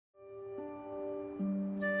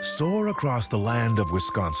Soar across the land of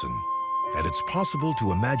Wisconsin, and it's possible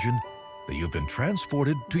to imagine that you've been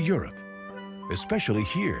transported to Europe, especially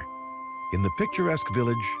here in the picturesque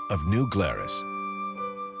village of New Glarus,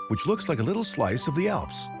 which looks like a little slice of the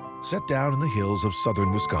Alps set down in the hills of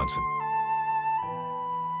southern Wisconsin.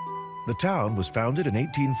 The town was founded in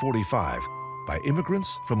 1845 by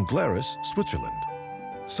immigrants from Glarus, Switzerland.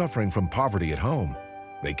 Suffering from poverty at home,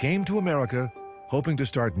 they came to America hoping to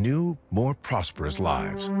start new, more prosperous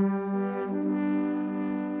lives.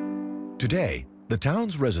 Today, the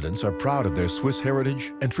town's residents are proud of their Swiss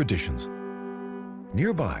heritage and traditions.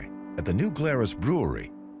 Nearby, at the New Glarus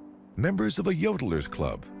Brewery, members of a yodelers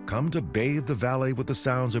club come to bathe the valley with the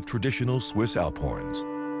sounds of traditional Swiss Alp horns.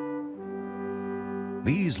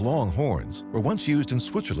 These long horns were once used in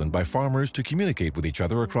Switzerland by farmers to communicate with each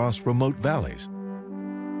other across remote valleys.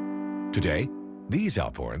 Today, these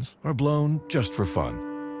Alp horns are blown just for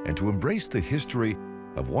fun and to embrace the history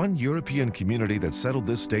of one European community that settled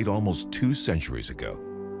this state almost 2 centuries ago.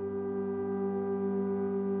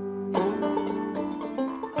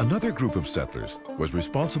 Another group of settlers was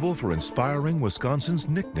responsible for inspiring Wisconsin's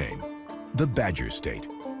nickname, the Badger State.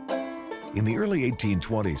 In the early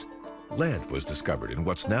 1820s, lead was discovered in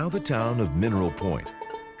what's now the town of Mineral Point.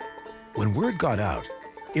 When word got out,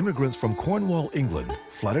 immigrants from Cornwall, England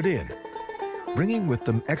flooded in, bringing with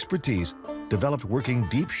them expertise developed working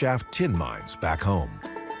deep shaft tin mines back home.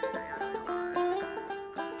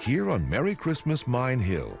 Here on Merry Christmas Mine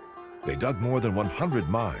Hill, they dug more than 100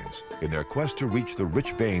 mines in their quest to reach the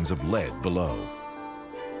rich veins of lead below.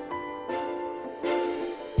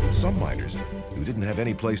 Some miners, who didn't have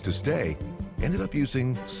any place to stay, ended up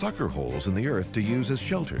using sucker holes in the earth to use as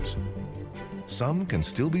shelters. Some can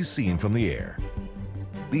still be seen from the air.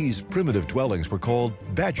 These primitive dwellings were called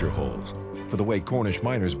badger holes, for the way Cornish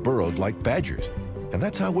miners burrowed like badgers. And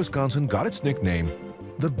that's how Wisconsin got its nickname,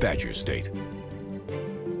 the Badger State.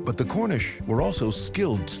 But the Cornish were also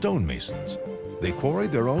skilled stonemasons. They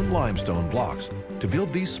quarried their own limestone blocks to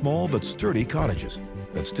build these small but sturdy cottages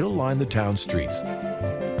that still line the town streets.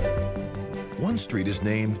 One street is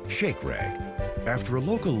named Shake Rag, after a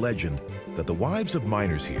local legend that the wives of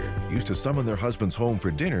miners here used to summon their husbands home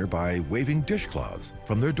for dinner by waving dishcloths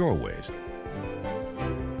from their doorways.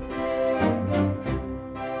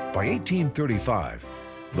 By 1835,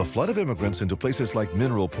 the flood of immigrants into places like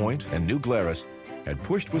Mineral Point and New Glarus had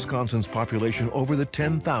pushed Wisconsin's population over the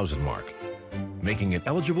 10,000 mark, making it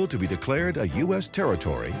eligible to be declared a U.S.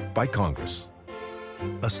 territory by Congress.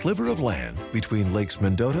 A sliver of land between Lakes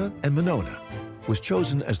Mendota and Monona was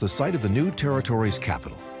chosen as the site of the new territory's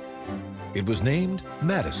capital. It was named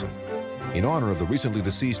Madison, in honor of the recently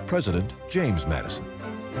deceased President James Madison.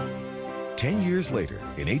 10 years later,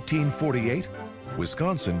 in 1848,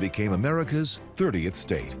 Wisconsin became America's 30th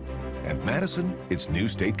state, and Madison its new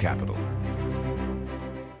state capital.